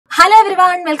Hello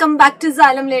everyone, welcome back to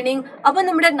Xylem Learning. അപ്പോൾ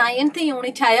നമ്മുടെ 9th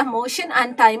unit ആയ മോഷൻ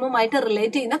ആൻഡ് ടൈമുമായിട്ട്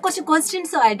റിലേറ്റ് ചെയ്യുന്ന കുറച്ച്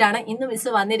ക്വസ്റ്റ്യൻസ് ആയിട്ടാണ് ഇന്ന് മിസ്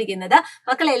വന്നിരിക്കുന്നത്.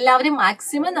 മക്കൾ എല്ലാവരും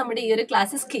മാക്സിമം നമ്മുടെ ഈ ഒരു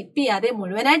ക്ലാസ് സ്കിപ്പ് ചെയ്യാതെ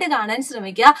മുഴുവനായിട്ട് കാണാൻ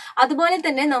ശ്രമിക്കുക. അതുപോലെ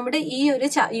തന്നെ നമ്മുടെ ഈ ഒരു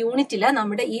യൂണിറ്റിൽ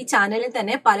നമ്മുടെ ഈ ചാനലിൽ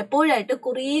തന്നെ പലപ്പോഴായിട്ട്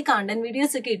കുറേ കണ്ടന്റ്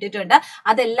വീഡിയോസ് ഒക്കെ ഇട്ടിട്ടുണ്ട്.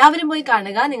 അതെല്ലാവരും പോയി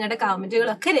കാണുക, നിങ്ങളുടെ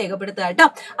കമന്റുകളൊക്കെ രേഖപ്പെടുത്തുക കേട്ടോ.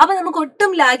 അപ്പൊ നമുക്ക്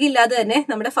ഒട്ടും ലാഗ് ഇല്ലാതെ തന്നെ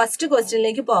നമ്മുടെ ഫസ്റ്റ്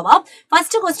ക്വസ്റ്റ്യനിലേക്ക് പോവാം.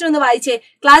 ഫസ്റ്റ് ക്വസ്റ്റ്യൻ ഒന്ന് വായിച്ചേ.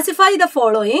 Classify the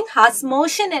following has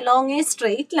motion along a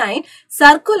straight line,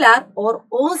 circular or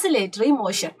oscillatory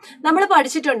motion. നമ്മൾ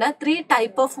പഠിച്ചിട്ടുണ്ട് 3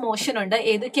 type of motion ഉണ്ട്.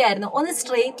 ഏതൊക്കെയായിരുന്നു? ഒന്ന്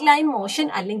സ്ട്രെയിറ്റ് ലൈൻ മോഷൻ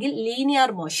അല്ലെങ്കിൽ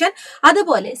ലീനിയർ മോഷൻ,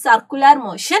 അതുപോലെ സർക്കുലർ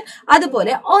മോഷൻ,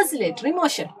 അതുപോലെ oscillatory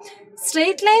motion.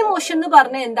 Straight line motion എന്ന്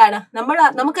പറഞ്ഞാൽ എന്താണ്?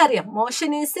 നമുക്കറിയാം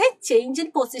motion is A change in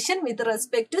position with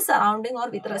respect to surrounding or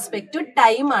with respect to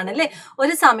time ആണ് അല്ലെ.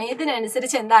 ഒരു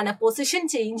സമയത്തിനനുസരിച്ച് എന്താണ് പൊസിഷൻ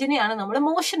ചേഞ്ചിനെയാണ് നമ്മൾ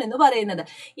മോഷൻ എന്ന് പറയുന്നത്.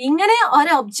 ഇങ്ങനെ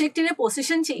ഒരു ഒബ്ജക്റ്റിനെ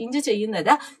പൊസിഷൻ ചേഞ്ച്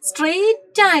ചെയ്യുന്നത്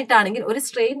സ്ട്രെയിറ്റ് ആയിട്ടാണെങ്കിൽ, ഒരു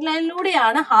സ്ട്രെയിറ്റ്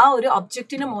ലൈനിലൂടെയാണ് ആ ഒരു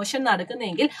ഒബ്ജക്റ്റിന് മോഷൻ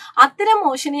നടക്കുന്നതെങ്കിൽ അത്തരം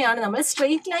മോഷനെയാണ് നമ്മൾ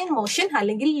സ്ട്രെയിറ്റ് ലൈൻ മോഷൻ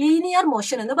അല്ലെങ്കിൽ ലീനിയർ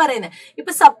മോഷൻ എന്ന് പറയുന്നത്.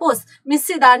 ഇപ്പൊ സപ്പോസ്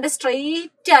മിസ് ഇതാണ്ട്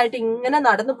സ്ട്രെയിറ്റ് ആയിട്ട് ഇങ്ങനെ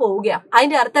നടന്നു പോവുകയാണ്,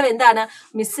 അതിന്റെ അർത്ഥം എന്താണ്?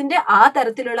 മിസ്സിന്റെ ആ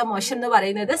തരത്തിലുള്ള മോഷൻ എന്ന്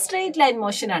പറയുന്നത് സ്ട്രെയിറ്റ് ലൈൻ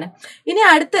മോഷൻ ആണ്. ഇനി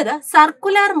അടുത്തത്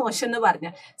സർക്കുലർ മോഷൻ എന്ന്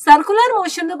പറഞ്ഞാൽ, സർക്കുലർ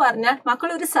മോഷൻ എന്ന് പറഞ്ഞാൽ മക്കൾ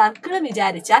ഒരു സർക്കിൾ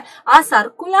വിചാരിച്ചാൽ ആ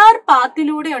സർക്കുലർ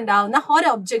പാത്തിലൂടെ ഉണ്ടാവുന്ന ഒരു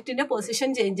ഒബ്ജക്റ്റിന്റെ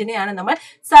പൊസിഷൻ ചേഞ്ചിനെയാണ് നമ്മൾ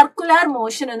സർക്കുലർ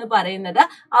മോഷൻ എന്ന് പറയുന്നത്.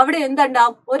 അവിടെ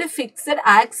എന്തുണ്ടാവും? ഒരു ഫിക്സഡ്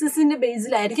ആക്സിസിന്റെ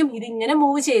ബേസിലായിരിക്കും ഇതിങ്ങനെ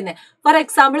മൂവ് ചെയ്യുന്നത്. ഫോർ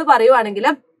എക്സാമ്പിൾ പറയുവാണെങ്കിൽ,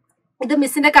 ഇത്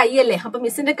മിസ്സിന്റെ കൈയല്ലേ, അപ്പൊ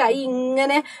മിസ്സിന്റെ കൈ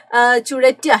ഇങ്ങനെ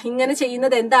ചുഴറ്റുക, ഇങ്ങനെ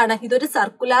ചെയ്യുന്നത് എന്താണ്? ഇതൊരു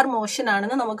സർക്കുലർ മോഷൻ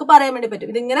ആണെന്ന് നമുക്ക് പറയാൻ വേണ്ടി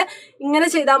പറ്റും. ഇങ്ങനെ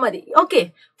ചെയ്താൽ മതി. Okay,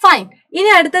 fine. ഇനി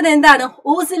അടുത്തത് എന്താണ്?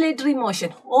 Oscillatory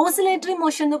motion. ഓസിലേറ്ററി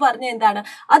മോഷൻ എന്ന് പറഞ്ഞാൽ എന്താണ്?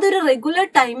 അതൊരു റെഗുലർ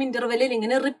ടൈം ഇന്റർവെല്ലിൽ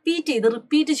ഇങ്ങനെ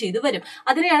റിപ്പീറ്റ് ചെയ്ത് വരും.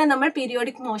 അതിനെയാണ് നമ്മൾ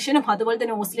പീരിയോഡിക് മോഷനും അതുപോലെ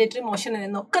തന്നെ ഓസിലേറ്ററി മോഷൻ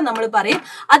എന്നൊക്കെ നമ്മൾ പറയും.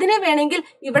 അതിനെ വേണമെങ്കിൽ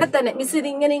ഇവിടെ തന്നെ മിസ് ഇത്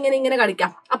ഇങ്ങനെ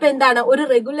കളിക്കാം. അപ്പൊ എന്താണ്? ഒരു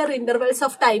റെഗുലർ ഇന്റർവെൽസ്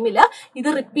ഓഫ് ടൈമിൽ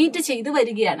ഇത് റിപ്പീറ്റ് ചെയ്ത്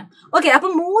വരികയാണ്. ഓക്കെ, അപ്പൊ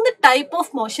 3 ടൈപ്പ്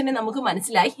ഓഫ് മോഷനെ നമുക്ക്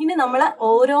മനസ്സിലായി. ഇനി നമ്മൾ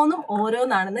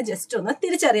ഓരോന്നാണെന്ന് ജസ്റ്റ് ഒന്ന്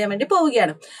തിരിച്ചറിയാൻ വേണ്ടി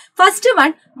പോവുകയാണ്. First one,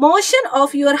 motion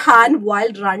of your hand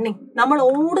while running. നമ്മൾ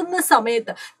ഓടുന്ന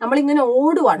സമയത്ത്, നമ്മളിങ്ങനെ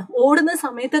ഓടുന്ന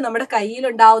സമയത്ത് നമ്മുടെ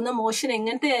കയ്യിലുണ്ടാവുന്ന മോഷൻ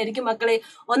എങ്ങനത്തെ ആയിരിക്കും മക്കളെ?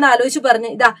 ഒന്ന് ആലോചിച്ച്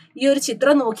പറഞ്ഞ്. ഇതാ ഈ ഒരു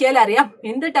ചിത്രം നോക്കിയാൽ അറിയാം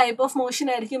എന്ത് ടൈപ്പ് ഓഫ് മോഷൻ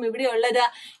ആയിരിക്കും ഇവിടെ ഉള്ളത്.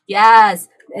 യെസ്,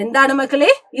 എന്താണ്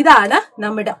മക്കളെ? ഇതാണ്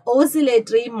നമ്മുടെ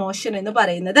ഓസിലേറ്ററി മോഷൻ എന്ന്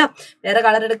പറയുന്നത്. വേറെ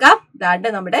കളർ എടുക്കാം.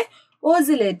 ഇതാണ് നമ്മുടെ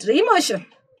ഓസിലേറ്ററി മോഷൻ.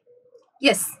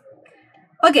 Yes,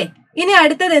 okay. ഇനി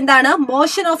അടുത്തത് എന്താണ്?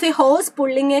 Motion of A horse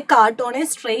pulling A cart on A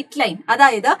straight line.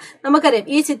 അതായത് നമുക്കറിയാം,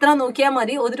 ഈ ചിത്രം നോക്കിയാൽ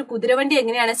മതി, ഒരു കുതിരവണ്ടി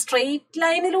എങ്ങനെയാണ് സ്ട്രെയിറ്റ്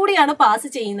ലൈനിലൂടെയാണ് പാസ്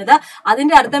ചെയ്യുന്നത്.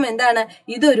 അതിന്റെ അർത്ഥം എന്താണ്?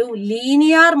 ഇതൊരു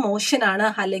ലീനിയർ മോഷൻ ആണ്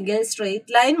അല്ലെങ്കിൽ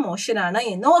സ്ട്രെയിറ്റ് ലൈൻ മോഷൻ ആണ്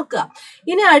എന്ന് ഓർക്കുക.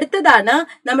 ഇനി അടുത്തതാണ്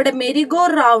നമ്മുടെ മെരിഗോ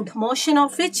round. Motion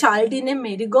of A child in A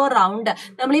മെരിഗോ round.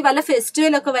 നമ്മൾ ഈ വല്ല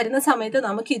ഫെസ്റ്റിവൽ ഒക്കെ വരുന്ന സമയത്ത്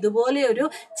നമുക്ക് ഇതുപോലെ ഒരു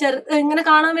ഇങ്ങനെ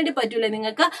കാണാൻ വേണ്ടി പറ്റൂലേ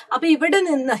നിങ്ങൾക്ക്? അപ്പൊ ഇവിടെ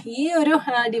നിന്ന് ഈ ഒരു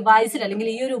ഡിവൈസിൽ അല്ലെങ്കിൽ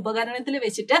ഈ ഒരു ഉപകരണത്തിൽ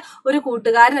വെച്ചിട്ട് ഒരു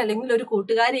കൂട്ടുകാരൻ അല്ലെങ്കിൽ ഒരു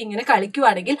കൂട്ടുകാരി ഇങ്ങനെ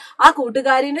കളിക്കുവാണെങ്കിൽ ആ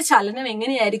കൂട്ടുകാരിന്റെ ചലനം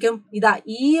എങ്ങനെയായിരിക്കും? ഇതാ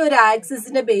ഈ ഒരു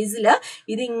ആക്സിസിന്റെ ബേസിൽ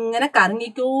ഇതിങ്ങനെ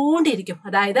കറങ്ങിക്കൊണ്ടിരിക്കും.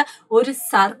 അതായത് ഒരു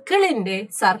സർക്കിളിന്റെ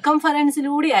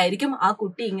സർക്കംഫറൻസിലൂടെ ആയിരിക്കും ആ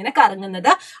കുട്ടി ഇങ്ങനെ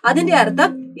കറങ്ങുന്നത്. അതിന്റെ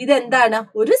അർത്ഥം ഇതെന്താണ്?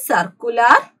 ഒരു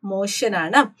സർക്കുലർ മോഷൻ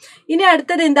ആണ്. ഇനി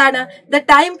അടുത്തത് എന്താണ്?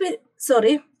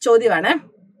 ചോദ്യമാണ്.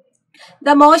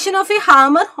 The motion of A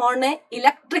hammer on A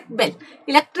electric bell.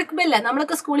 Electric bell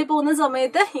നമ്മളൊക്കെ സ്കൂളിൽ പോകുന്ന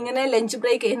സമയത്ത് ഇങ്ങനെ ലഞ്ച്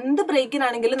ബ്രേക്ക്, എന്ത്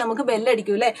ബ്രേക്കിനാണെങ്കിലും നമുക്ക്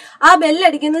ബെല്ലടിക്കും അല്ലെ. ആ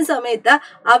ബെല്ലടിക്കുന്ന സമയത്ത്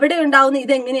അവിടെ ഉണ്ടാവുന്ന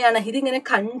ഇതെങ്ങനെയാണ്? ഇതിങ്ങനെ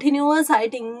കണ്ടിന്യൂസ്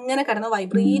ആയിട്ട് ഇങ്ങനെ കിടന്ന്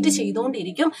വൈബ്രേറ്റ്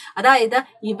ചെയ്തുകൊണ്ടിരിക്കും. അതായത്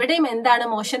ഇവിടെയും എന്താണ്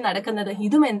മോഷൻ നടക്കുന്നത്?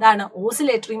 ഇതും എന്താണ്?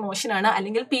 ഓസിലേറ്ററി മോഷൻ ആണ്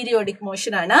അല്ലെങ്കിൽ പീരിയോഡിക്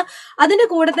മോഷൻ ആണ്. അതിന്റെ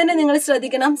കൂടെ തന്നെ നിങ്ങൾ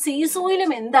ശ്രദ്ധിക്കണം,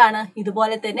 സീസോയിലും എന്താണ്?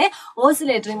 ഇതുപോലെ തന്നെ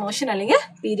ഓസിലേറ്ററി മോഷൻ അല്ലെങ്കിൽ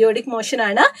പീരിയോഡിക് മോഷൻ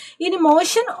ആണ്. ഇനി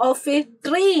മോഷൻ ഓഫ് എ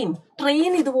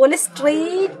ട്രെയിൻ ഇതുപോലെ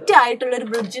സ്ട്രെയിറ്റ് ആയിട്ടുള്ള ഒരു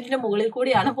ബ്രിഡ്ജിന്റെ മുകളിൽ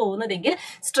കൂടിയാണ് പോകുന്നതെങ്കിൽ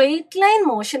സ്ട്രെയിറ്റ് ലൈൻ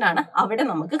മോഷൻ ആണ് അവിടെ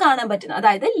നമുക്ക് കാണാൻ പറ്റുന്നത്.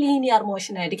 അതായത് ലീനിയർ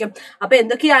മോഷൻ ആയിരിക്കും. അപ്പൊ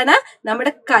എന്തൊക്കെയാണ്?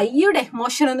 നമ്മുടെ കൈയുടെ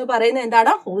മോഷൻ എന്ന് പറയുന്നത്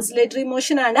എന്താണ്? ഓസിലേറ്ററി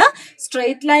മോഷൻ ആണ്.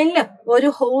 സ്ട്രെയിറ്റ് ലൈനിൽ ഒരു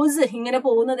ഹോസ് ഇങ്ങനെ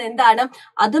പോകുന്നത് എന്താണ്?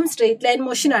 അതും സ്ട്രെയിറ്റ് ലൈൻ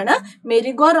മോഷൻ ആണ്.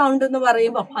 മെരിഗോ റൗണ്ട് എന്ന്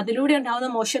പറയുമ്പോൾ അതിലൂടെ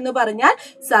ഉണ്ടാവുന്ന മോഷൻ എന്ന് പറഞ്ഞാൽ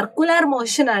സർക്കുലർ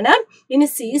മോഷൻ ആണ്. ഇനി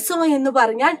സീസോ എന്ന്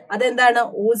പറഞ്ഞാൽ അതെന്താണ്?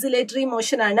 ഓസിലേറ്ററി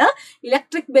മോഷൻ ആണ്.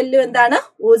 ഇലക്ട്രിക് ബെല്ലും എന്താണ്?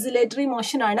 ഓസിലേറ്ററി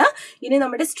മോഷൻ ആണ്. ഇനി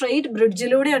നമ്മുടെ സ്ട്രെയിറ്റ്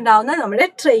ബ്രിഡ്ജിലൂടെ ഉണ്ടാവുന്ന നമ്മുടെ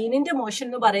ട്രെയിനിന്റെ മോഷൻ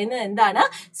എന്ന് പറയുന്നത് എന്താണ്?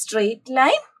 സ്ട്രെയിറ്റ്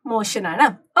ലൈൻ മോഷൻ ആണ്.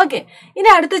 ഓക്കെ, ഇനി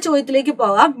അടുത്ത ചോദ്യത്തിലേക്ക്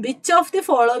പോകാം. Which of the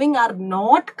following are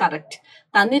not correct?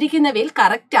 തന്നിരിക്കുന്നവയിൽ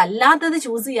കറക്റ്റ് അല്ലാത്തത്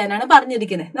ചൂസ് ചെയ്യാനാണ്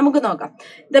പറഞ്ഞിരിക്കുന്നത്. നമുക്ക് നോക്കാം.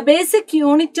 The basic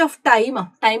unit of time,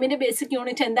 ടൈമിന്റെ ബേസിക്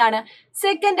യൂണിറ്റ് എന്താണ്?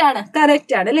 സെക്കൻഡ് ആണ്.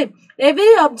 കറക്റ്റ് ആണ് അല്ലെ?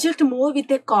 Every object move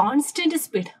with a constant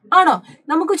speed. ആണോ?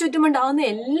 നമുക്ക് ചുറ്റുമുണ്ടാവുന്ന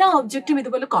എല്ലാ ഒബ്ജക്റ്റും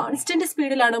ഇതുപോലെ കോൺസ്റ്റന്റ്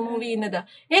സ്പീഡിലാണ് മൂവ് ചെയ്യുന്നത്.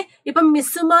 ഇപ്പം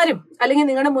മിസ്സുമാരും അല്ലെങ്കിൽ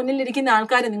നിങ്ങളുടെ മുന്നിലിരിക്കുന്ന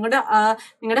ആൾക്കാരും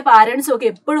നിങ്ങളുടെ പാരന്റ്സും ഒക്കെ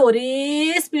എപ്പോഴും ഒരേ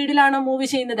സ്പീഡിലാണോ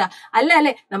മൂവ് ചെയ്യുന്നത്? അല്ല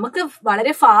അല്ലെ? നമുക്ക്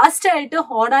വളരെ ഫാസ്റ്റ് ആയിട്ട്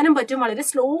ഓടാനും പറ്റും, വളരെ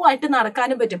സ്ലോ ആയിട്ട്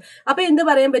നടക്കാനും പറ്റും. അപ്പൊ എന്ത്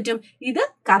പറയാൻ പറ്റും? ഇത്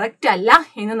കറക്റ്റ് അല്ല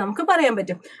എന്ന് നമുക്ക് പറയാൻ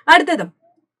പറ്റും. അടുത്തത്,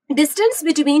 distance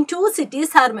between two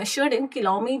cities R measured in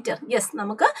kilometre. Yes,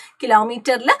 നമുക്ക്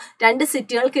കിലോമീറ്ററിൽ രണ്ട്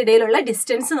സിറ്റികൾക്കിടയിലുള്ള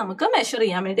ഡിസ്റ്റൻസ് നമുക്ക് മെഷർ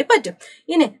ചെയ്യാൻ വേണ്ടി പറ്റും.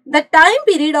 ഇനി the time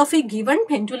period of A given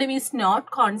pendulum is not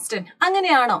constant.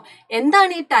 അങ്ങനെയാണോ?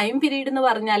 എന്താണ് ഈ ടൈം പീരീഡ് എന്ന്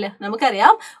പറഞ്ഞാൽ?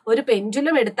 നമുക്കറിയാം, ഒരു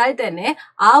പെൻഡുലം എടുത്താൽ തന്നെ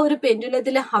ആ ഒരു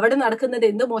പെൻഡുലത്തിൽ അവിടെ നടക്കുന്നത്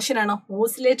എന്ത് മോഷനാണോ?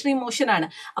 ഓസിലേറ്ററി മോഷനാണ്.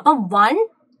 അപ്പം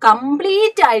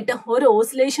കംപ്ലീറ്റ് ആയിട്ട് ഒരു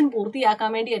ഓസിലേഷൻ പൂർത്തിയാക്കാൻ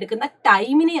വേണ്ടി എടുക്കുന്ന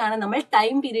ടൈമിനെയാണ് നമ്മൾ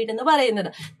ടൈം പീരീഡ് എന്ന് പറയുന്നത്.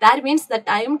 That means the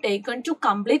time taken to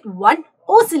complete one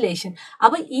oscillation.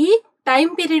 അപ്പൊ ഈ ടൈം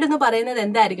പീരീഡ് എന്ന് പറയുന്നത്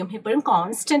എന്തായിരിക്കും? എപ്പോഴും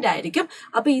കോൺസ്റ്റന്റ് ആയിരിക്കും.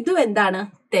 അപ്പൊ ഇതും എന്താണ്?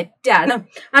 തെറ്റാണ്.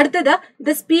 അടുത്തത്,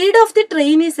 the speed of the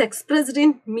train is expressed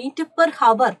in metre per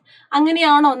hour.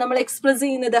 അങ്ങനെയാണോ നമ്മൾ എക്സ്പ്രസ്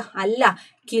ചെയ്യുന്നത്? അല്ല,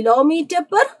 കിലോമീറ്റർ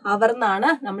പെർ ഹവർ എന്നാണ്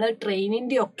നമ്മൾ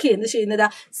ട്രെയിനിന്റെ ഒക്കെ എന്ത് ചെയ്യുന്നത്?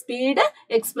 സ്പീഡ്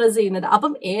എക്സ്പ്രസ് ചെയ്യുന്നത്.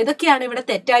 അപ്പം ഏതൊക്കെയാണ് ഇവിടെ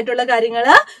തെറ്റായിട്ടുള്ള കാര്യങ്ങൾ?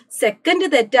 സെക്കൻഡ്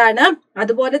തെറ്റാണ്.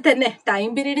 അതുപോലെ തന്നെ ടൈം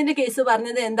പീരീഡിന്റെ കേസ്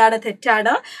പറഞ്ഞത് എന്താണ്?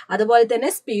 തെറ്റാണ്. അതുപോലെ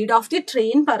തന്നെ സ്പീഡ് ഓഫ് ദി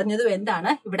ട്രെയിൻ പറഞ്ഞതും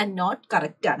എന്താണ്? ഇവിടെ നോട്ട്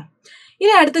കറക്റ്റ് ആണ്.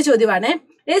 ഇനി അടുത്ത ചോദ്യമാണ്,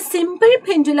 a simple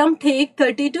pendulum take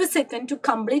 32 seconds to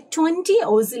complete 20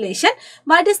 oscillation.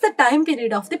 What is the time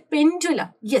period of the pendulum?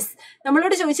 Yes,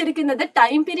 നമ്മളോട് ചോദിച്ചിരിക്കുന്നത്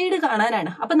ടൈം പീരീഡ്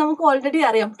കാണാനാണ്. അപ്പൊ നമുക്ക് ഓൾറെഡി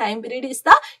അറിയാം, time period is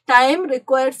the time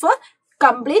required for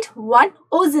complete one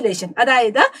oscillation.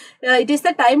 അതായത് it is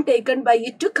the time taken by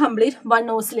it to complete one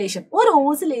oscillation. ഒരു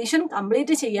oscillation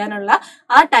complete ചെയ്യാനുള്ള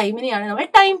ആ ടൈമിനെയാണ് നമ്മൾ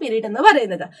ടൈം പീരീഡ് എന്ന്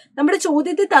പറയുന്നത്. നമ്മുടെ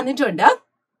ചോദ്യത്തിൽ തന്നിട്ടുണ്ട്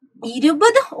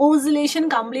 20 ഓസിലേഷൻ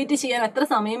കംപ്ലീറ്റ് ചെയ്യാൻ എത്ര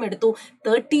സമയം എടുത്തു?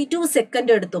 32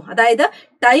 സെക്കൻഡ് എടുത്തു. അതായത്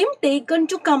time taken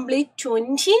to complete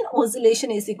 20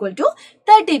 oscillation is equal to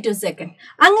 32 second.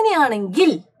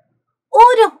 അങ്ങനെയാണെങ്കിൽ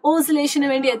ഒരു ഓസിലേഷന്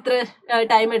വേണ്ടി എത്ര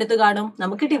ടൈം എടുത്ത് കാണും?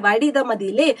 നമുക്ക് ഡിവൈഡ് ചെയ്താൽ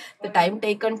മതിയില്ലേ? The time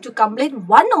taken to complete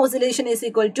one oscillation is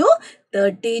equal to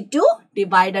 32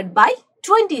 divided by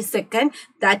 20 second,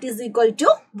 that is equal to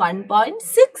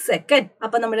 1.6 second.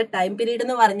 അപ്പൊ നമ്മുടെ ടൈം പീരീഡ്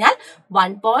എന്ന് പറഞ്ഞാൽ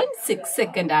 1.6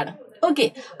 സെക്കൻഡ് ആണ്. ഓക്കെ,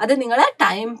 അത് നിങ്ങൾ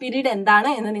ടൈം പീരീഡ് എന്താണ്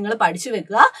എന്ന് നിങ്ങൾ പഠിച്ചു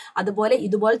വെക്കുക. അതുപോലെ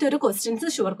ഇതുപോലത്തെ ഒരു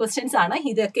ക്വസ്റ്റ്യൻസ് ഷുവർ ക്വസ്റ്റ്യൻസ് ആണ്.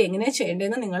 ഇതൊക്കെ എങ്ങനെയാണ്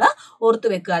ചെയ്യേണ്ടതെന്ന് നിങ്ങൾ ഓർത്തു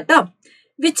വെക്കുക കേട്ടോ.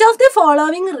 Which of the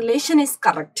following relation is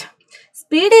correct?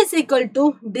 Speed is equal to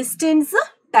distance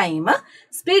time,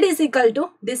 speed is equal to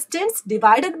distance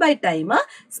divided by time,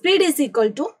 speed is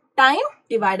equal to time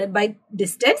divided by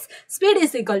distance, speed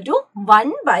is equal to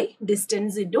 1 by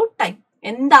distance into time.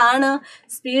 എന്താണ്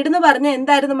speed എന്ന് പറഞ്ഞാൽ?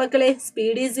 എന്തായിരുന്നു മക്കളെ?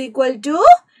 Speed is equal to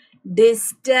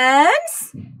distance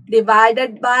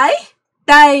divided by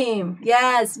time.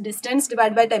 Yes, distance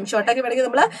divide by time. ഷോർട്ടാക്കി പഠിക്കുക.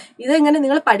 നമ്മൾ ഇത് ഇങ്ങനെ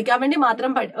നിങ്ങൾ പഠിക്കാൻ വേണ്ടി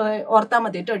മാത്രം ഓർത്താൽ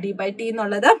മതി കേട്ടോ, d/t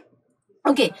എന്നുള്ളത്.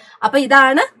 ഓക്കെ, അപ്പൊ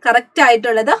ഇതാണ് കറക്റ്റ്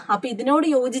ആയിട്ടുള്ളത്. അപ്പൊ ഇതിനോട്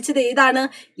യോജിച്ചത് ഏതാണ്?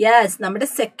 യെസ്, നമ്മുടെ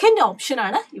സെക്കൻഡ് ഓപ്ഷൻ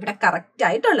ആണ് ഇവിടെ കറക്റ്റ്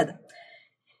ആയിട്ടുള്ളത്.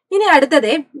 ഇനി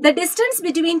അടുത്തത്, the distance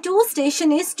between two station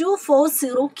is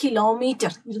 240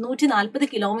 kilometre. 240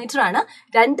 kilometre ആണ്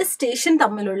രണ്ട് സ്റ്റേഷൻ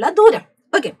തമ്മിലുള്ള ദൂരം.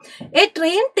 Okay, A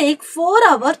train take 4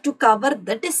 hours to cover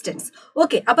the distance.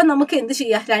 Okay, അപ്പൊ നമുക്ക് എന്ത്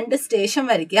ചെയ്യാം? രണ്ട് സ്റ്റേഷൻ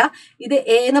വരയ്ക്കുക. ഇത്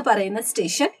എ എന്ന് പറയുന്ന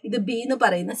സ്റ്റേഷൻ, ഇത് ബി എന്ന്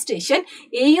പറയുന്ന സ്റ്റേഷൻ.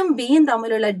 എയും ബിയും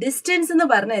തമ്മിലുള്ള ഡിസ്റ്റൻസ് എന്ന്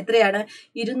പറഞ്ഞാൽ എത്രയാണ്?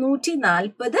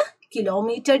 240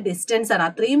 കിലോമീറ്റർ ഡിസ്റ്റൻസ് ആണ്.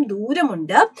 അത്രയും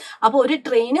ദൂരമുണ്ട്. അപ്പൊ ഒരു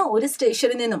ട്രെയിന് ഒരു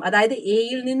സ്റ്റേഷനിൽ നിന്നും, അതായത്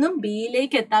എയിൽ നിന്നും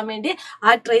ബിയിലേക്ക് എത്താൻ വേണ്ടി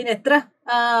ആ ട്രെയിൻ എത്ര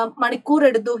മണിക്കൂർ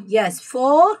എടുത്തു? യെസ്,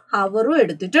 4 hours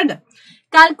എടുത്തിട്ടുണ്ട്.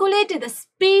 കാൽക്കുലേറ്റ് ചെയ്ത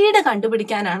സ്പീഡ്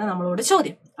കണ്ടുപിടിക്കാനാണ് നമ്മളോട്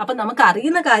ചോദ്യം. അപ്പൊ നമുക്ക്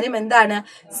അറിയുന്ന കാര്യം എന്താണ്?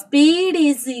 Speed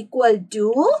is equal to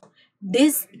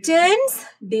distance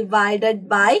divided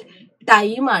by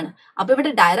time ആണ്. അപ്പൊ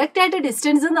ഇവിടെ ഡയറക്റ്റ് ആയിട്ട്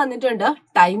ഡിസ്റ്റൻസും തന്നിട്ടുണ്ട്,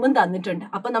 ടൈമും തന്നിട്ടുണ്ട്.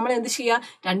 അപ്പൊ നമ്മൾ എന്ത് ചെയ്യുക?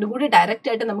 രണ്ടും കൂടി ഡയറക്റ്റ്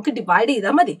ആയിട്ട് നമുക്ക് ഡിവൈഡ്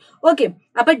ചെയ്താൽ മതി. ഓക്കെ,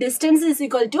 അപ്പൊ distance is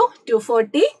equal to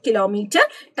 240 kilometre,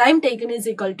 time taken is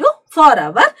equal to 4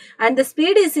 hours and the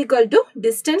speed is equal to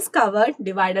distance covered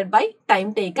divided by time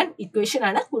taken. Equation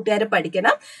ആണ്, കൂട്ടുകാരെ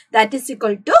പഠിക്കണം. ദാറ്റ് ഈസ്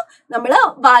ഈക്വൽ ടു നമ്മൾ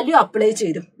value apply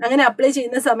ചെയ്തു. അങ്ങനെ apply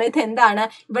ചെയ്യുന്ന സമയത്ത് എന്താണ്?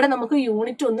 ഇവിടെ നമുക്ക്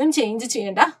യൂണിറ്റ് ഒന്നും ചേഞ്ച്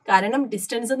ചെയ്യേണ്ട. കാരണം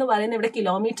ഡിസ്റ്റൻസ് എന്ന് പറയുന്നത് ഇവിടെ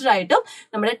കിലോമീറ്റർ ആയിട്ടും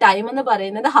നമ്മുടെ ടൈം എന്ന്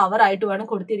പറയുന്നത് ഹവർ ആയിട്ടുമാണ്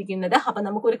കൊടുത്തിരിക്കുന്നത്. അപ്പൊ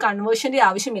നമുക്ക് ഒരു കൺവേർഷന്റെ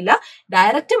ആവശ്യമില്ല.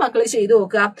 ഡയറക്റ്റ് മക്കൾ ചെയ്തു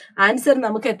നോക്കുക. ആൻസർ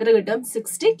നമുക്ക് എത്ര കിട്ടും?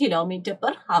 60 കിലോമീറ്റർ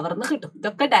പെർ ഹവർ എന്ന് കിട്ടും.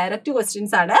 ഇതൊക്കെ ഡയറക്റ്റ്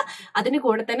ക്വസ്റ്റ്യൻസ് ആണ്. അതിന്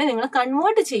കൂടെ തന്നെ നിങ്ങൾ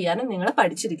കൺവേർട്ട് ചെയ്യാനും എന്താണെന്ന് നിങ്ങൾ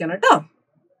പഠിച്ചിരിക്കണം കേട്ടോ.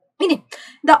 ഇനി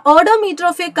the odometer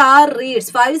of a car reads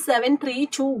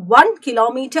 57321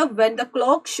 kilometer when the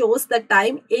clock shows the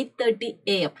time 8:30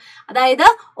 AM. അതായത്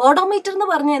ഓഡോമീറ്റർ എന്ന്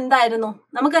പറഞ്ഞ എന്തായിരുന്നു?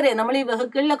 നമുക്കറിയാം, നമ്മൾ ഈ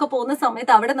വെഹിക്കിളിലൊക്കെ പോകുന്ന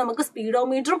സമയത്ത് അവിടെ നമുക്ക്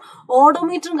സ്പീഡോമീറ്ററും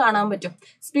ഓഡോമീറ്ററും കാണാൻ പറ്റും.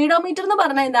 സ്പീഡോമീറ്റർ എന്ന്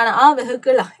പറഞ്ഞാൽ എന്താണ്? ആ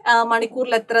വെഹിക്കിൾ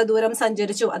മണിക്കൂറിൽ എത്ര ദൂരം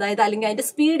സഞ്ചരിച്ചു, അതായത് അല്ലെങ്കിൽ അതിന്റെ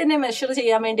സ്പീഡിനെ മെഷർ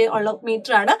ചെയ്യാൻ വേണ്ടി ഉള്ള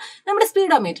മീറ്റർ ആണ് നമ്മുടെ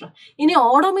സ്പീഡോമീറ്റർ. ഇനി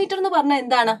ഓഡോമീറ്റർ എന്ന് പറഞ്ഞാൽ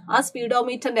എന്താണ്? ആ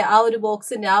സ്പീഡോമീറ്ററിന്റെ ആ ഒരു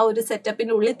ബോക്സിന്റെ ആ ഒരു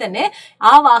സെറ്റപ്പിന്റെ ഉള്ളിൽ തന്നെ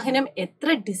ആ വാഹനം എത്ര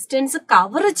ഡിസ്റ്റൻസ്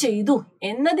കവർ ചെയ്തു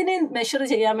എന്നതിനെ മെഷർ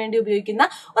ചെയ്യാൻ വേണ്ടി ഉപയോഗിക്കുന്ന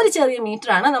ഒരു ചെറിയ മീറ്റർ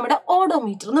ആണ് നമ്മുടെ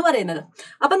ഓഡോമീറ്റർ എന്ന് പറയുന്നത്.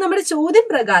 അപ്പൊ നമ്മുടെ ചോദ്യം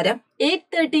പ്രകാരം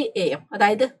 8:30 AM,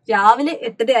 അതായത് രാവിലെ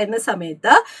 8:30 ആയിരുന്ന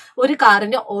സമയത്ത് ഒരു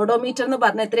കാറിന്റെ ഓഡോമീറ്റർ എന്ന്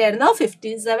പറഞ്ഞ എത്രയായിരുന്നു?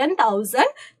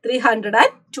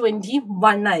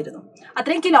 57,321 ആയിരുന്നു.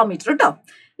 അത്രയും കിലോമീറ്റർ കേട്ടോ.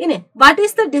 ഇനി what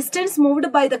is the distance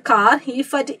moved by the car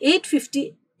if at 8:50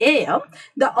 AM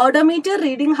the odometer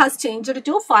reading has changed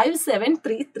to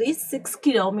 57336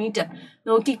 kilometer.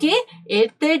 നോക്കിക്കേ,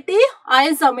 8:30 ആയ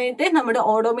സമയത്തെ നമ്മുടെ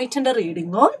ഓഡോമീറ്ററിന്റെ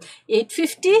റീഡിങ്ങും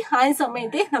 8:50 ആയ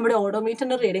സമയത്തെ നമ്മുടെ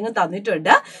ഓഡോമീറ്ററിന്റെ റീഡിങ്ങും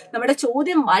തന്നിട്ടുണ്ട്. നമ്മുടെ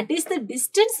ചോദ്യം what is the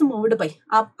distance moved by,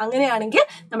 അങ്ങനെയാണെങ്കിൽ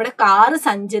നമ്മുടെ കാർ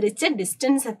സഞ്ചരിച്ച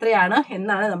ഡിസ്റ്റൻസ് എത്രയാണ്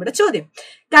എന്നാണ് നമ്മുടെ ചോദ്യം.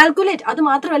 കാൽക്കുലേറ്റ്, അത്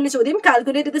മാത്രമല്ല ചോദ്യം,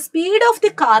 calculate the speed of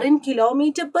the car in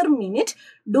kilometre per minute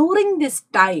during this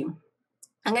time.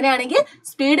 അങ്ങനെയാണെങ്കിൽ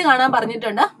സ്പീഡ് കാണാൻ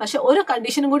പറഞ്ഞിട്ടുണ്ട്. പക്ഷെ ഒരു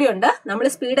കണ്ടീഷനും കൂടി ഉണ്ട്. നമ്മൾ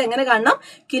സ്പീഡ് എങ്ങനെ കാണണം?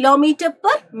 കിലോമീറ്റർ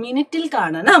പെർ മിനിറ്റിൽ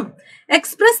കാണണം.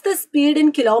 Express the speed in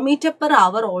kilometre per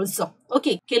hour also.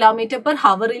 Okay, kilometre per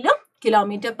ഹവറിലും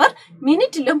kilometre per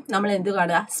മിനിറ്റിലും നമ്മൾ എന്ത്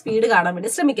കാണുക? സ്പീഡ് കാണാൻ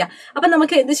വേണ്ടി ശ്രമിക്കുക. അപ്പൊ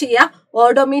നമുക്ക് എന്ത് ചെയ്യാം?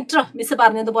 ഓഡോമീറ്റർ മിസ്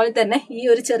പറഞ്ഞതുപോലെ തന്നെ ഈ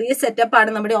ഒരു ചെറിയ സെറ്റപ്പ് ആണ്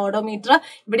നമ്മുടെ ഓഡോമീറ്റർ.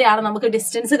 ഇവിടെയാണ് നമുക്ക്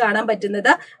ഡിസ്റ്റൻസ് കാണാൻ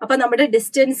പറ്റുന്നത്. അപ്പൊ നമ്മുടെ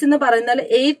ഡിസ്റ്റൻസ് എന്ന് പറയുന്നത്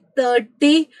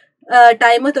 8:30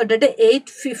 ടൈം തൊട്ടിട്ട്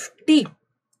 8:50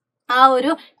 ആ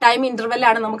ഒരു ടൈം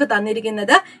ഇന്റർവെല്ലാണ് നമുക്ക്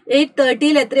തന്നിരിക്കുന്നത്.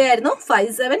 8:30 എത്രയായിരുന്നു?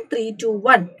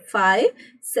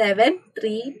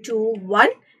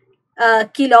 57321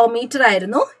 കിലോമീറ്റർ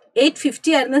ആയിരുന്നു.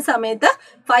 8:50 ആയിരുന്ന സമയത്ത്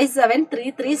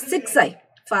 57336 ആയി.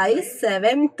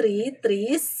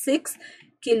 57336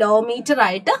 കിലോമീറ്റർ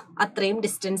ആയിട്ട് അത്രയും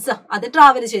ഡിസ്റ്റൻസ് അത്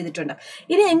ട്രാവൽ ചെയ്തിട്ടുണ്ട്.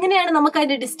 ഇനി എങ്ങനെയാണ് നമുക്ക്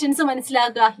അതിന്റെ ഡിസ്റ്റൻസ്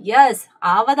മനസ്സിലാക്കുക? യെസ്,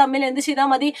 അവ തമ്മിൽ എന്ത് ചെയ്താൽ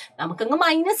മതി? നമുക്കങ്ങ്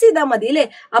മൈനസ് ചെയ്താൽ മതി അല്ലേ?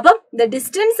 അപ്പം ദ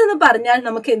ഡിസ്റ്റൻസ് എന്ന് പറഞ്ഞാൽ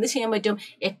നമുക്ക് എന്ത് ചെയ്യാൻ പറ്റും?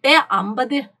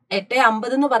 8:50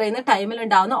 എന്ന് പറയുന്ന ടൈമിൽ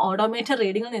ഉണ്ടാവുന്ന ഓഡോമീറ്റർ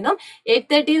റീഡിംഗിൽ നിന്നും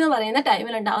 8:30 എന്ന് പറയുന്ന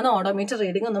ടൈമിൽ ഉണ്ടാവുന്ന ഓഡോമീറ്റർ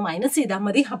റീഡിംഗ് ഒന്ന് മൈനസ് ചെയ്താൽ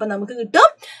മതി. അപ്പൊ നമുക്ക് കിട്ടും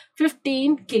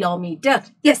 15 കിലോമീറ്റർ.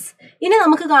 യെസ്, ഇനി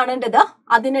നമുക്ക് കാണേണ്ടത്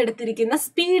അതിനെടുത്തിരിക്കുന്ന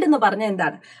സ്പീഡ് എന്ന് പറഞ്ഞ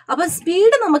എന്താണ്? അപ്പൊ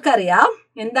സ്പീഡ് നമുക്കറിയാം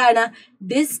എന്താണ്?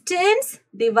 Distance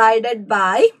divided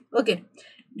by, okay,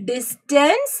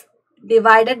 distance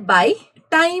divided by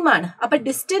time ആണ്. അപ്പൊ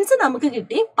ഡിസ്റ്റൻസ് നമുക്ക്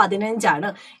കിട്ടി 15 ആണ്.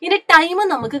 ഇനി ടൈം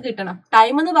നമുക്ക് കിട്ടണം.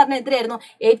 ടൈം എന്ന് പറഞ്ഞാൽ എത്രയായിരുന്നു?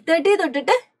 8:30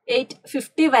 തൊട്ടിട്ട്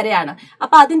 8:50 വരെയാണ്.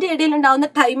 അപ്പൊ അതിന്റെ ഇടയിൽ ഉണ്ടാവുന്ന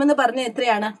ടൈം എന്ന് പറഞ്ഞാൽ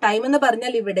എത്രയാണ്? ടൈം എന്ന്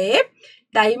പറഞ്ഞാൽ ഇവിടെ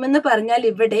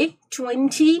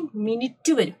 20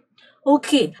 മിനിറ്റ് വരും.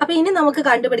 ഓക്കെ, അപ്പൊ ഇനി നമുക്ക്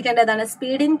കണ്ടുപിടിക്കേണ്ടതാണ്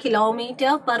speed in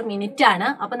kilometre per minute ആണ്.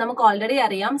 അപ്പൊ നമുക്ക് ഓൾറെഡി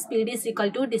അറിയാം speed is equal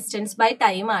to distance by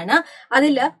time ആണ്.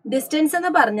 അതില് ഡിസ്റ്റൻസ്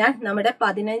എന്ന് പറഞ്ഞാൽ നമ്മുടെ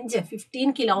 15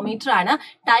 കിലോമീറ്റർ ആണ്.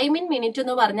 ടൈം ഇൻ മിനിറ്റ്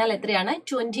എന്ന് പറഞ്ഞാൽ എത്രയാണ്?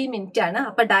 20 മിനിറ്റ് ആണ്.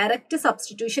 അപ്പൊ ഡയറക്റ്റ്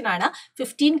സബ്സ്റ്റിറ്റ്യൂഷൻ ആണ്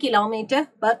 15 kilometre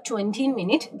per 20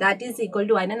 minute. That is equal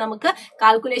to, അതിനെ നമുക്ക്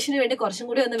കാൽക്കുലേഷന് വേണ്ടി കുറച്ചും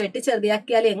കൂടി ഒന്ന്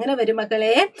വെട്ടിച്ചെറുതിയാക്കിയാൽ എങ്ങനെ വരും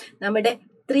മക്കളെ? നമ്മുടെ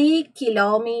 3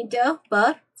 കിലോമീറ്റർ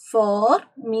പെർ 4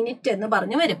 മിനിറ്റ് എന്ന്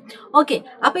പറഞ്ഞു വരും. ഓക്കെ,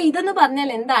 അപ്പൊ ഇതെന്ന് പറഞ്ഞാൽ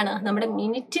എന്താണ്? നമ്മുടെ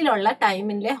മിനിറ്റിലുള്ള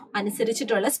ടൈമിന്റെ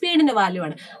അനുസരിച്ചിട്ടുള്ള സ്പീഡിന്റെ വാല്യൂ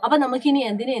ആണ്. അപ്പൊ നമുക്ക് ഇനി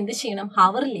എന്ത് ചെയ്യണം?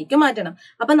 ഹവറിലേക്ക് മാറ്റണം.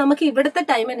 അപ്പൊ നമുക്ക് ഇവിടുത്തെ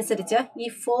ടൈം അനുസരിച്ച് ഈ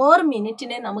 4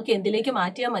 മിനിറ്റിനെ നമുക്ക് എന്തിലേക്ക്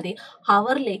മാറ്റിയാൽ മതി?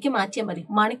 ഹവറിലേക്ക് മാറ്റിയാൽ മതി,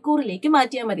 മണിക്കൂറിലേക്ക്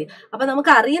മാറ്റിയാൽ മതി. അപ്പൊ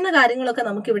നമുക്ക് അറിയുന്ന കാര്യങ്ങളൊക്കെ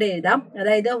നമുക്ക് ഇവിടെ എഴുതാം.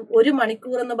 അതായത് 1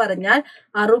 മണിക്കൂർ എന്ന് പറഞ്ഞാൽ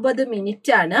 60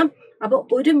 മിനിറ്റ് ആണ്. അപ്പൊ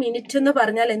 1 മിനിറ്റ് എന്ന്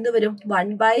പറഞ്ഞാൽ എന്ത് വരും?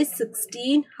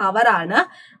 1/16 ഹവർ ആണ്.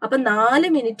 അപ്പൊ 4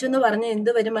 മിനിറ്റ് എന്ന് പറഞ്ഞാൽ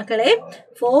എന്ത് വരും മക്കളെ?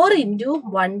 4 ×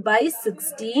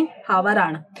 1/16 ഹവർ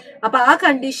ആണ്. അപ്പൊ ആ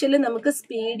കണ്ടീഷനിൽ നമുക്ക്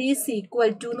സ്പീഡ് ഈസ്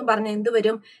ഈക്വൽ ടു എന്ന് പറഞ്ഞാൽ എന്ത്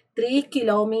വരും? 3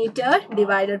 കിലോമീറ്റർ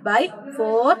ഡിവൈഡഡ് ബൈ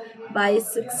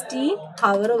 4/16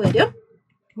 ഹവർ വരും.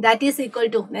 ദാറ്റ് ഈസ് ഈക്വൽ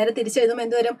ടു, നേരെ തിരിച്ചെഴുതുമ്പോൾ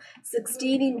എന്ത് വരും?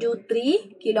 16 × 3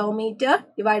 kilometre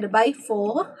divide by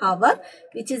 4 hour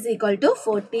which is equal to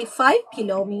 45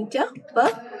 kilometre per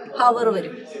hour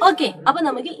വരും. ഓക്കെ, അപ്പൊ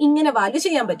നമുക്ക് ഇങ്ങനെ വാല്യൂ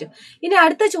ചെയ്യാൻ പറ്റും. ഇനി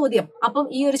അടുത്ത ചോദ്യം, അപ്പം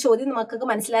ഈ ഒരു ചോദ്യം നമുക്ക്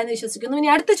മനസ്സിലായെന്ന് വിശ്വസിക്കുന്നു. ഇനി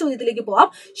അടുത്ത ചോദ്യത്തിലേക്ക് പോവാം.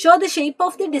 Show the shape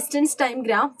of the distance time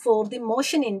gram for the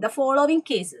motion in the following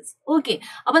cases. Okay,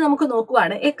 അപ്പൊ നമുക്ക്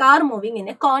നോക്കുവാണ്. A car moving in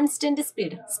A constant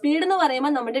speed. Speed എന്ന്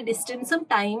പറയുമ്പോൾ നമ്മുടെ ഡിസ്റ്റൻസും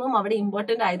ടൈമും അവിടെ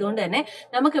ഇമ്പോർട്ടന്റ് ആയതുകൊണ്ട് തന്നെ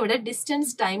നമുക്ക് നമുക്ക് ഇവിടെ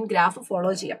ഡിസ്റ്റൻസ് ടൈം ഗ്രാഫ്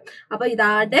ഫോളോ ചെയ്യാം. അപ്പൊ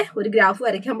ഇതാടെ ഒരു ഗ്രാഫ്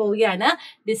വരയ്ക്കാൻ പോവുകയാണ്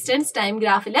ഡിസ്റ്റൻസ് ടൈം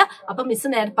ഗ്രാഫില്. അപ്പൊ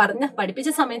മിസ് നേരെ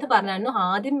പഠിപ്പിച്ച സമയത്ത് പറഞ്ഞായിരുന്നു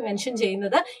ആദ്യം മെൻഷൻ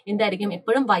ചെയ്യുന്നത് എന്തായിരിക്കും,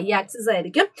 എപ്പോഴും y ആക്സിസ്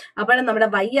ആയിരിക്കും. അപ്പോൾ നമ്മുടെ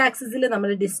y ആക്സിസിൽ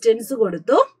നമ്മൾ ഡിസ്റ്റൻസ്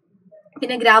കൊടുത്തു.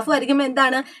 പിന്നെ ഗ്രാഫ് വരയ്ക്കുമ്പോൾ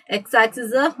എന്താണ്, X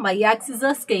axis, Y axis,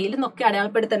 scale എന്നൊക്കെ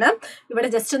അടയാളപ്പെടുത്തണം. ഇവിടെ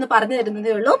ജസ്റ്റ് ഒന്ന് പറഞ്ഞു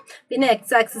തരുന്നതേ ഉള്ളൂ. പിന്നെ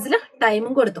എക്സ് ആക്സിസിൽ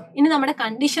ടൈമും കൊടുത്തു. ഇനി നമ്മുടെ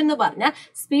കണ്ടീഷൻ എന്ന് പറഞ്ഞാൽ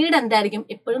സ്പീഡ് എന്തായിരിക്കും,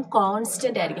 എപ്പോഴും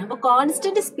കോൺസ്റ്റന്റ് ആയിരിക്കും. അപ്പൊ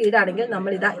കോൺസ്റ്റന്റ് സ്പീഡ് ആണെങ്കിൽ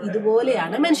നമ്മൾ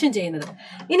ഇതുപോലെയാണ് മെൻഷൻ ചെയ്യുന്നത്.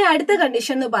 ഇനി അടുത്ത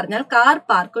കണ്ടീഷൻ എന്ന് പറഞ്ഞാൽ car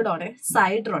parked on A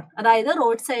side road, അതായത്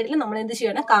റോഡ് സൈഡിൽ നമ്മൾ എന്ത്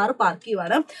ചെയ്യണം, കാർ പാർക്ക്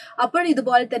ചെയ്യുവാണ്. അപ്പോൾ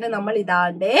ഇതുപോലെ തന്നെ നമ്മൾ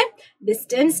ഇതാണ്ട്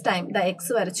ഡിസ്റ്റൻസ് ടൈം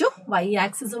എക്സ് വരച്ചു, വൈ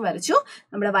ആക്സിസും വരച്ചു.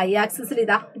 നമ്മുടെ വൈ ആക്സിസിൽ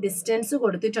ഡിസ്റ്റൻസ്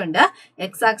കൊടുത്തിട്ടുണ്ട്,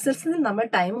 എക്സ് ആക്സിസിൽ നമ്മൾ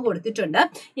ടൈം കൊടുത്തിട്ടുണ്ട്.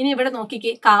 ഇനി ഇവിടെ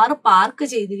നോക്കിക്കേ, കാർ പാർക്ക്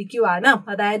ചെയ്തിരിക്കുവാണ്.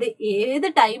 അതായത് ഏത്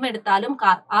ടൈം എടുത്താലും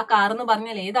ആ കാർ എന്ന്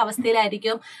പറഞ്ഞാൽ ഏത്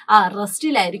അവസ്ഥയിലായിരിക്കും,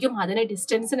 റെസ്റ്റിലായിരിക്കും. അതിന്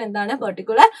ഡിസ്റ്റൻസിന് എന്താണ്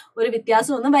പെർട്ടിക്കുലർ ഒരു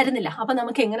വ്യത്യാസമൊന്നും വരുന്നില്ല. അപ്പൊ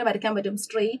നമുക്ക് എങ്ങനെ വരയ്ക്കാൻ പറ്റും,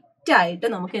 സ്ട്രെയിറ്റ് ആയിട്ട്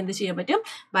നമുക്ക് എന്ത് ചെയ്യാൻ പറ്റും,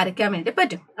 വരയ്ക്കാൻ വേണ്ടി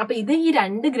പറ്റും. അപ്പൊ ഈ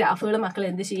രണ്ട് ഗ്രാഫുകൾ മക്കൾ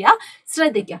എന്ത് ചെയ്യുക,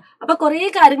 ശ്രദ്ധിക്കുക. അപ്പൊ കുറെ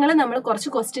കാര്യങ്ങൾ നമ്മൾ കുറച്ച്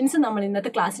ക്വസ്റ്റ്യൻസ് നമ്മൾ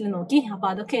ഇന്നത്തെ ക്ലാസ്സിൽ നോക്കി. അപ്പൊ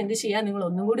അതൊക്കെ എന്ത് ചെയ്യുക, നിങ്ങൾ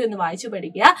ഒന്നും കൂടി ഒന്ന് വായിച്ചു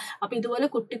പഠിക്കുക. അപ്പൊ ഇതുപോലെ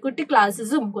കുട്ടി കുട്ടി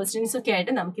ക്ലാസ്സസും ക്വസ്റ്റ്യൻസും ഒക്കെ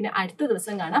ആയിട്ട് നമുക്കിനി അടുത്ത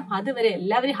ദിവസം കാണാം. അതുവരെ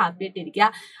എല്ലാവരും ഹാപ്പി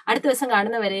ആയിട്ടിരിക്കുക. അടുത്ത ദിവസം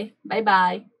കാണുന്നവരെ ബൈ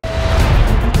ബൈ.